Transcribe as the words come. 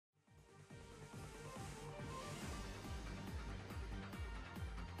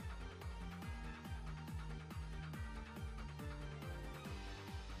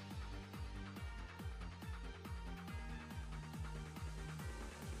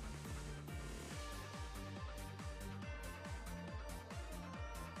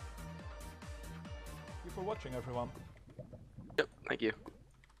for watching, everyone. Yep, thank you.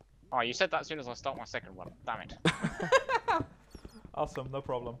 Oh, you said that as soon as I start my second one. Damn it. Awesome, no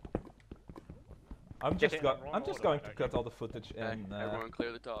problem. I'm just going to cut all the footage in. Everyone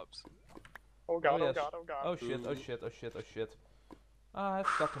clear the tops. Oh god, Oh, oh yes. god, oh god. Oh shit, oh shit, oh shit, oh shit. Ah, I've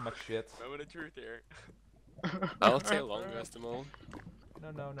got too much shit. Moment of truth here. I'll take long rest them all.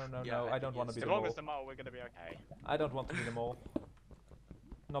 No, no, no, no, Yeah, no, I I don't want to be As the long mole. as the mole, we're gonna be okay. I don't want to be the mole.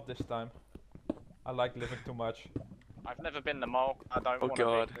 Not this time. I like living too much. I've never been the mole. I don't Oh want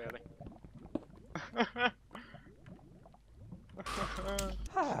god. to be, really.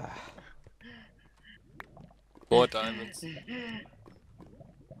 More diamonds.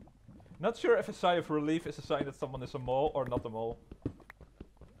 Not sure if a sigh of relief is a sign that someone is a mole or not a mole.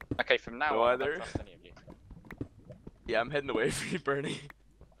 Okay, from now No on, I either. don't trust any of you. Yeah, I'm heading away from you, Bernie.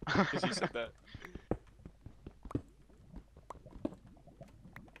 Because you said that.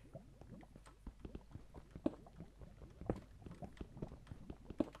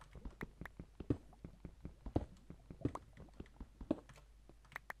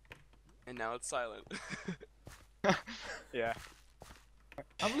 And now it's silent. Yeah.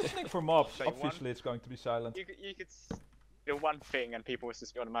 I'm listening for mobs. Say Obviously, one. it's going to be silent. You could do one thing and people will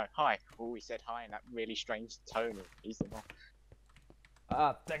just go to know. Hi. Oh, he said hi in that really strange tone. He's the mole.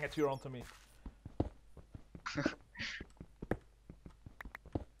 Ah, dang it, you're onto me.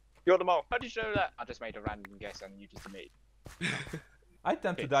 You're the mole. How did you know that? I just made a random guess and you just admitted. I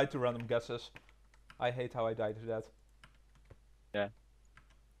tend to die to random guesses. I hate how I die to that. Yeah.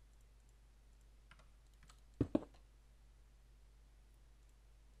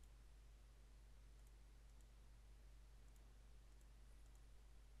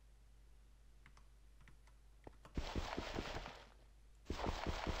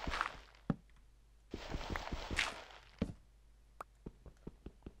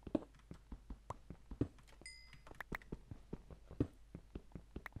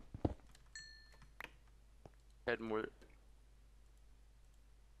 Heading more.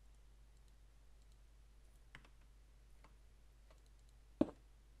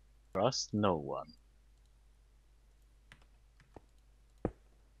 Trust no one.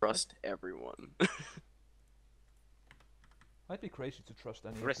 Trust everyone. I'd be crazy to trust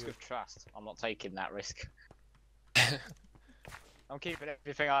any Risk of you. of trust. I'm not taking that risk. I'm keeping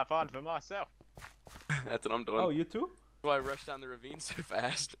everything I find for myself. That's what I'm doing. Oh, you too? That's why I rushed down the ravine so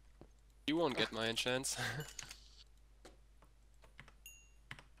fast. You won't get my enchants.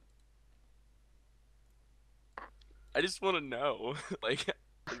 I just want to know. Like,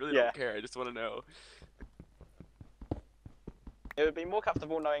 I really Yeah. don't care. I just want to know. It would be more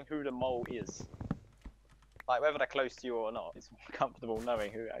comfortable knowing who the mole is. Like, whether they're close to you or not, it's more comfortable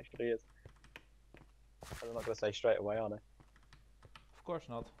knowing who it actually is. I'm not going to say straight away, are they? Of course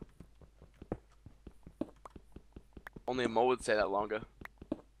not. Only a mole would say that longer.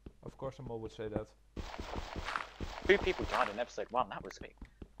 Of course a mole would say that. 2 people died in episode 1, that was big.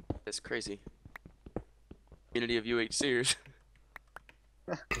 That's crazy. Community of UHCers.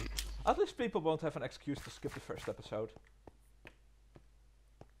 At least people won't have an excuse to skip the first episode.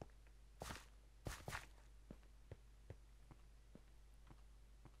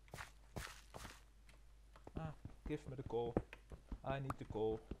 Ah, give me the coal. I need the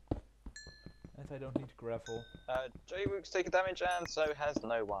coal. And I don't need gravel. Jay Wook's taking damage and so has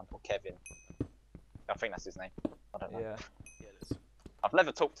no one. Or Kevin. I think that's his name. I don't know. Yeah. Yeah, it is. I've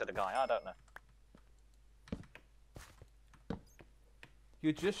never talked to the guy, I don't know.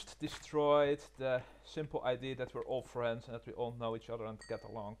 You just destroyed the simple idea that we're all friends and that we all know each other and get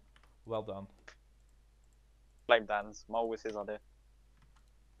along. Well done. Blame Dan's. Mole was his idea.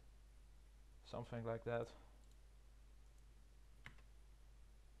 Something like that.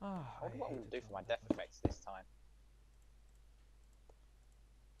 Ah, I wonder what I'm hate going to do it for so my much. death effects this time.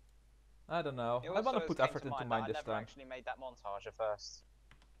 I don't know. It I want also to put came effort to into mind mine that this I never time. actually made that montage at first.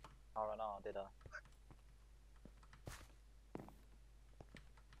 R&R, did I?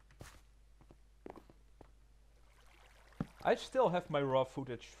 I still have my raw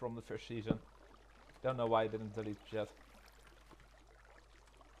footage from the first season. Don't know why I didn't delete it yet.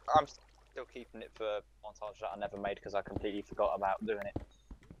 I'm still keeping it for montage that I never made because I completely forgot about doing it.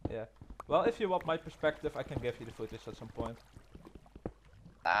 Yeah. Well, if you want my perspective, I can give you the footage at some point.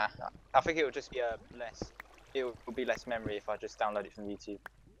 Nah, I think it would just be it would be less memory if I just download it from YouTube.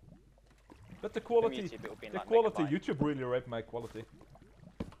 But the From quality, YouTube, it would be the like quality, megabyte. YouTube really raped my quality.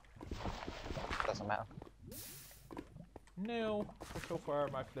 Doesn't matter. No, for so far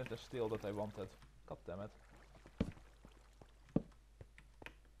my flint is steel that I wanted. God damn it.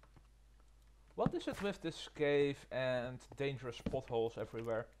 What is it with this cave and dangerous potholes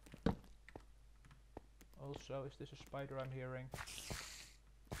everywhere? Also, is this a spider I'm hearing?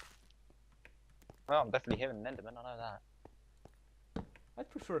 Well, I'm definitely hearing an Enderman, I know that. I'd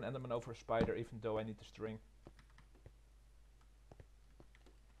prefer an enderman over a spider, even though I need the string.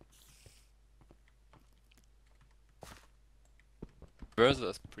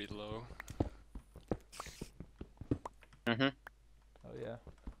 Versa's pretty low. Oh yeah.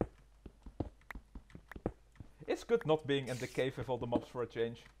 It's good not being in the cave with all the mobs for a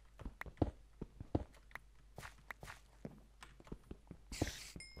change.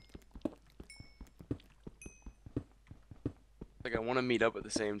 Like I want to meet up at the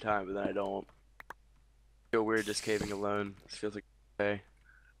same time, but then I don't. I feel weird just caving alone. This feels like okay.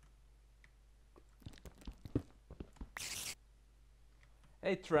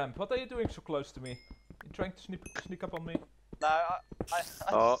 Hey Tramp, what are you doing so close to me? You trying to sneak up on me? No, I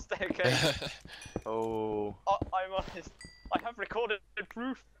Oh. stay okay. Oh. I'm honest. I have recorded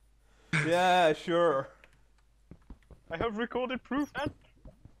proof. Yeah, sure. I have recorded proof, man.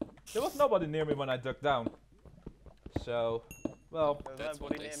 There was nobody near me when I dug down. So, well, There was That's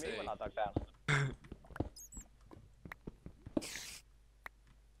what nobody they near me say. when I dug down.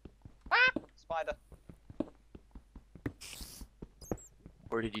 Spider.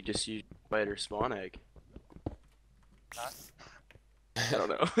 Or did you just use spider spawn egg? No. I don't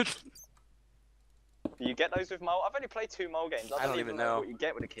know. Do you get those with mole? I've only played 2 mole games. I don't even know what you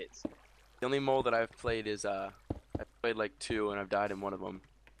get with the kits. The only mole that I've played is I've played like 2 and I've died in one of them.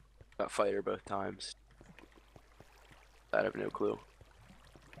 Got fighter both times. I have no clue.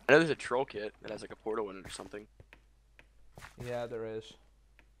 I know there's a troll kit that has like a portal in it or something. yeah, there is.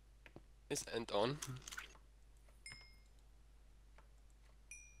 Is end on?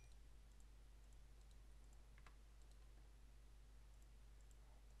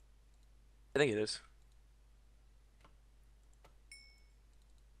 I think it is.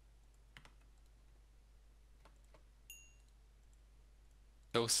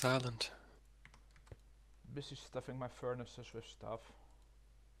 So silent. Busy stuffing my furnaces with stuff.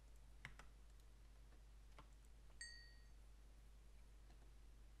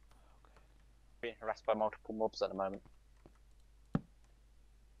 Being harassed by multiple mobs at the moment.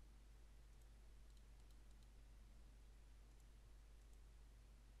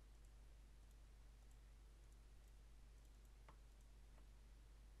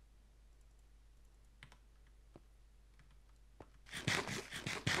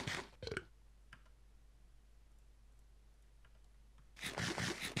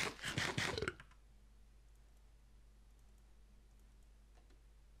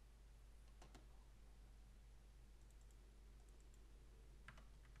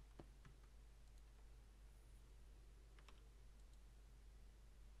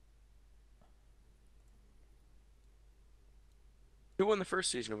 Who won the first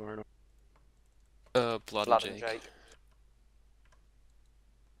season of Arnold? Blood Blood and and Jake. Jake.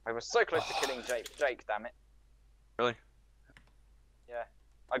 I was so close to killing Jake, damn it. Really? Yeah.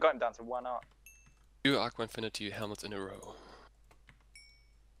 I got him down to 1 art. 2 Aqua Infinity helmets in a row.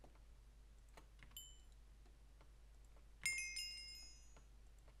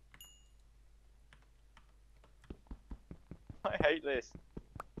 I hate this.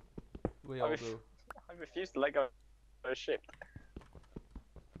 We all ref- do. I refuse to let go of a ship.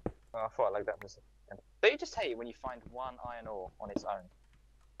 Oh, I thought I liked that for a second. Don't you just hate it when you find 1 iron ore on its own?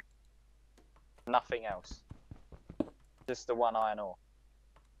 Nothing else. Just the 1 iron ore.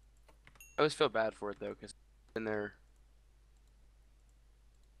 I always feel bad for it though, because in there.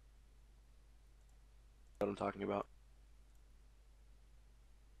 What I'm talking about.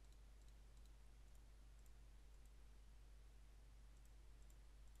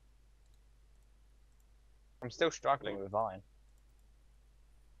 I'm still struggling with iron.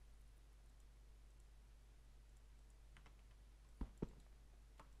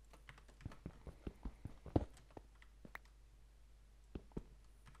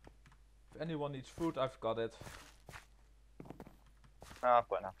 If anyone needs food, I've got it. Oh, I've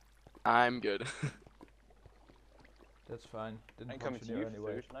got enough. I'm good. That's fine. Didn't Ain't want coming you to near you for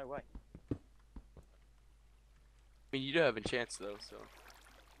anyway. food, no way. I mean, you do have a chance though, so.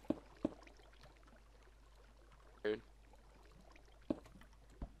 Dude.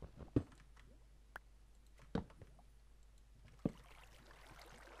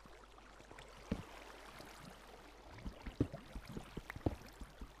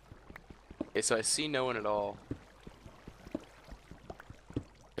 Okay, so I see no one at all.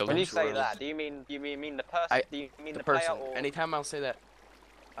 When you say World. that, do you mean the person? Do you mean The the person. player or? Anytime I'll say that,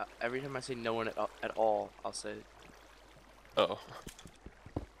 every time I say no one at all, I'll say Oh.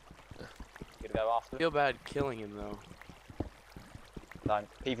 You gotta go after I them? feel bad killing him though. No,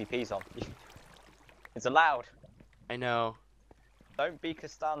 PvP's on. It's allowed. I know. Don't be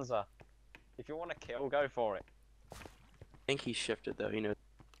Costanza. If you want to kill, go for it. I think he shifted though. You know.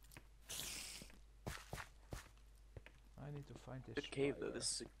 I need to find this Good cave though. spider.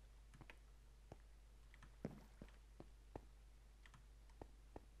 This is.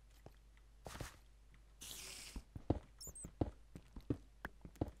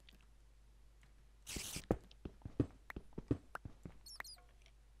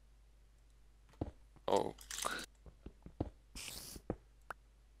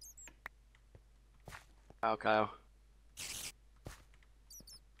 Oh, Kyle.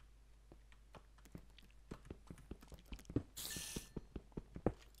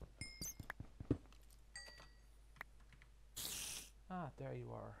 Ah, there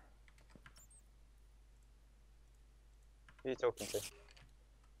you are. Who are you talking to?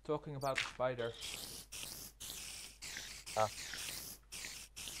 Talking about the spider. Ah.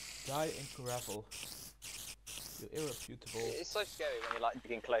 Die in gravel. You irrefutable. It's so scary when you're like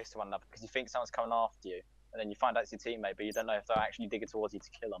digging close to one another because you think someone's coming after you, and then you find out it's your teammate, but you don't know if they're actually digging towards you to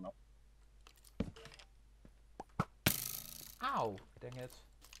kill or not. Ow! Dang it.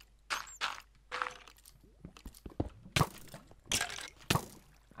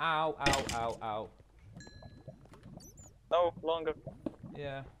 Ow, ow, ow, ow. No longer.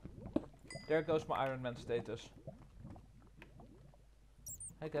 Yeah. There goes my Iron Man status.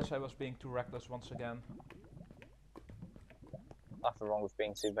 I guess I was being too reckless once again. Nothing wrong with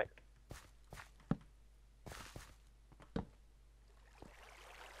being too big.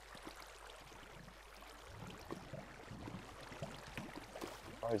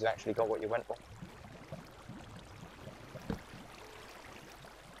 As long as you actually got what you went for.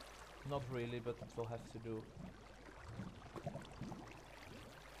 Not really, but it will have to do.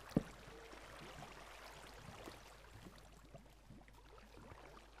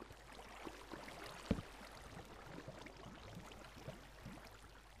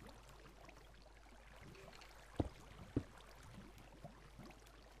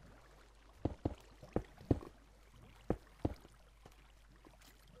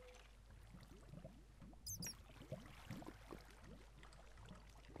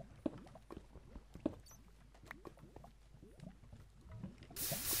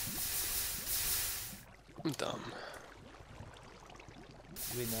 I'm dumb.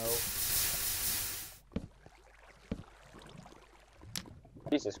 We know.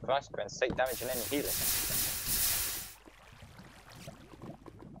 Jesus Christ, Gwen, take damage and any healing.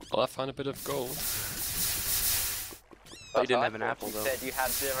 Well, I found a bit of gold. But you didn't I have an thought apple you though. said you had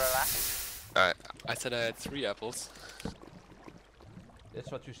 0 apples. I said I had 3 apples.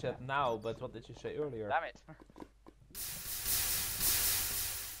 That's what you said now, but what did you say earlier? Damn it.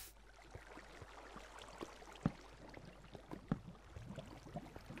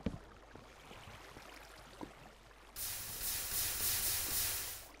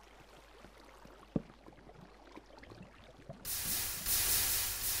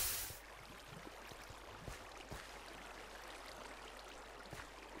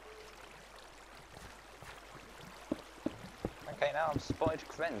 Okay, now I've spotted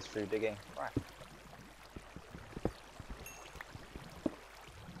Krenz through digging. Right.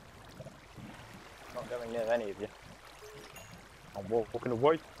 Not going near any of you. I'm walking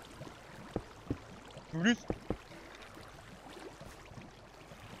away. Do this.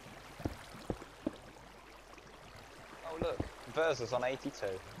 Oh look, Versa's on 82.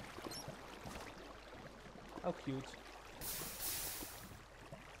 How cute.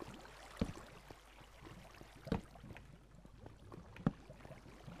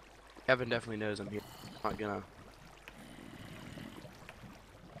 Kevin definitely knows I'm here. I'm not gonna.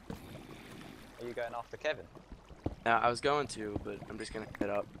 Are you going after Kevin? I was going to, but I'm just gonna head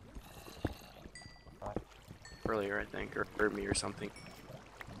up. Right. Earlier, I think, or hurt me or something.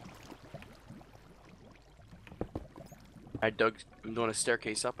 I'm doing a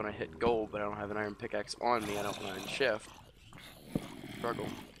staircase up and I hit gold, but I don't have an iron pickaxe on me. I don't want to shift. Struggle.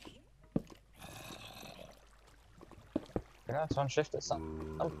 You know, it's on shift at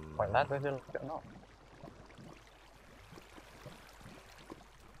some point, lad, whether you or not.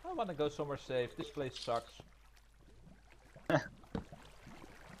 I wanna go somewhere safe. This place sucks.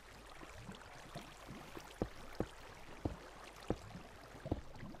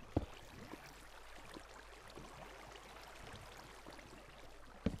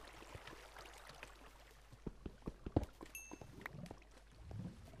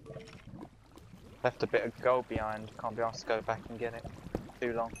 Left a bit of gold behind, can't be asked to go back and get it.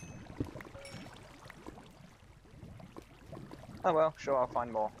 Too long. Oh well, sure, I'll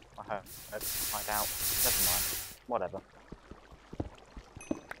find more. I hope. I doubt. Never mind. Whatever.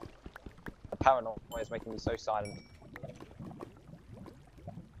 paranoia is making me so silent.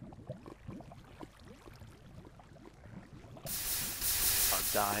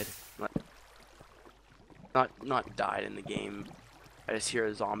 I've died. Not died in the game. I just hear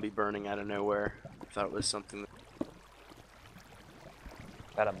a zombie burning out of nowhere. I thought it was something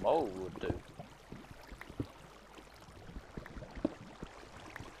That a mole would do.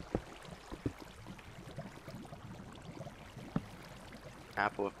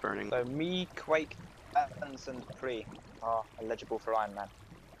 apple of burning. So me, Quake, Evans, and Pre are eligible for Iron Man.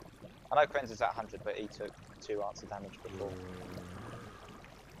 I know Krenz is at 100, but he took 2 answer damage before.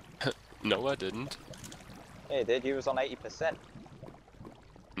 No, I didn't. Yeah, he did. You was on 80%.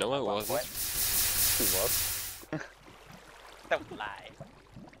 No, I at one wasn't. point. He was. Don't lie.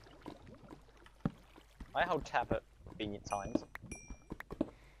 I hold tab at convenient times.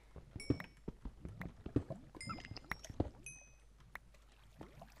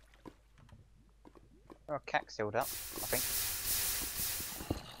 Oh, Cac sealed up, I think.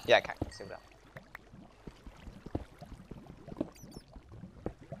 Yeah, Cac sealed up.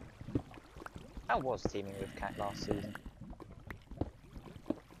 How was teaming with Cac last season?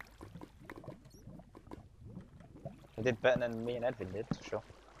 He did better than me and Edwin did, for sure.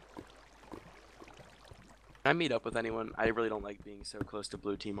 Can I meet up with anyone? I really don't like being so close to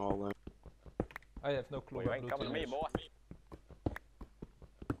blue team all alone. I have no clue Well, you what ain't blue coming to team me, is. boy.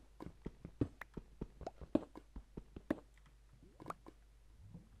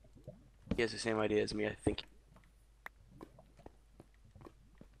 He has the same idea as me, I think.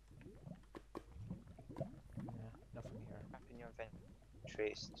 Yeah, nothing here. Crap in your inventory,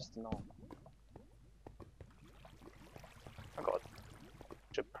 it's just normal.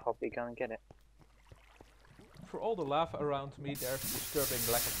 Should probably go and get it. For all the lava around me, there's disturbing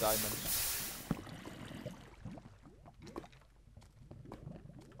lack of diamonds.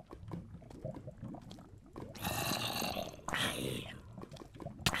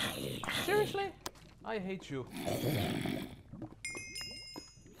 Seriously? I hate you.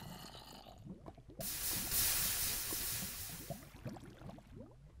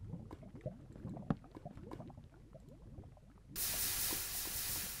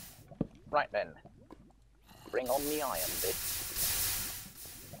 Right then. Bring on the iron bit.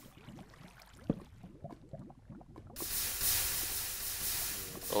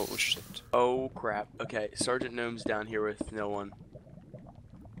 Oh shit. Oh crap. Okay, Sergeant Gnome's down here with no one.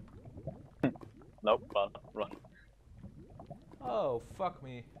 Nope, run. Oh, fuck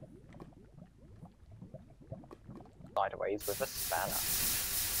me. Sideways with a spanner.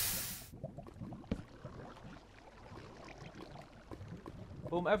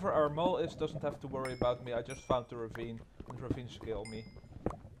 Whomever our mole is doesn't have to worry about me. I just found the ravine, and ravines kill me.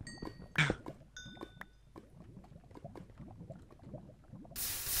 But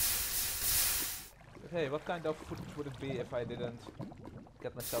hey, what kind of footage would it be if I didn't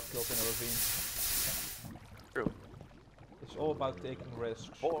get myself killed in a ravine? True. It's all about taking risks.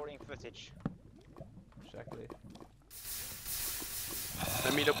 Boring footage. Exactly.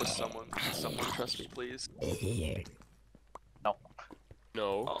 Can I meet up with someone? Someone trust me, please.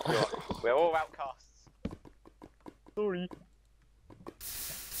 No. Oh. We're all outcasts. Sorry.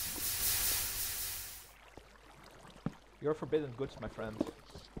 You're forbidden goods, my friend.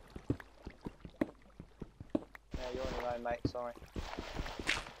 Yeah, you're on your own, mate, sorry.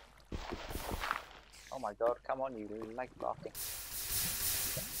 Oh my god, come on, you leg barking.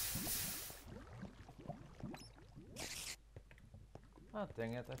 Ah,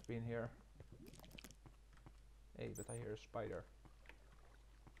 dang it, I've been here. Hey, but I hear a spider.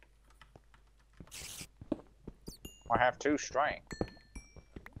 I have 2 strength.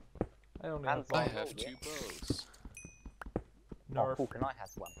 I only And have I one. have 2 bows. Oh, Nerf. cool, can I have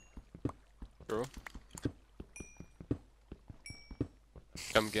one? Bro.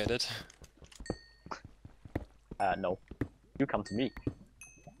 Come get it. No. You come to me.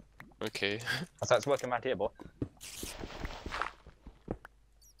 Okay. That's how it's working around here, boy.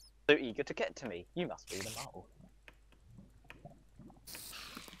 So eager to get to me. You must be the mole.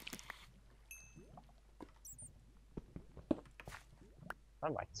 Oh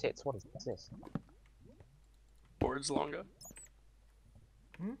my tits, what is this? Boards longer?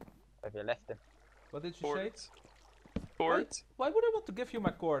 Have you left him? What did you say? Boards? Boards? Why would I want to give you my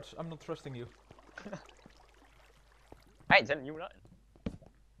cords? I'm not trusting you. I ain't telling you nothing.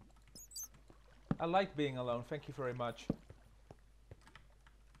 I like being alone, thank you very much.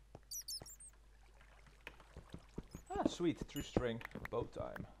 Ah, sweet, true string. Bow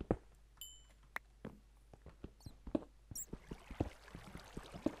time.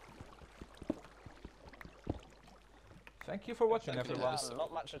 Thank you for watching, Thank you, everyone. Dennis.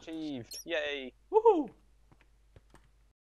 Not much achieved. Yay. Woohoo!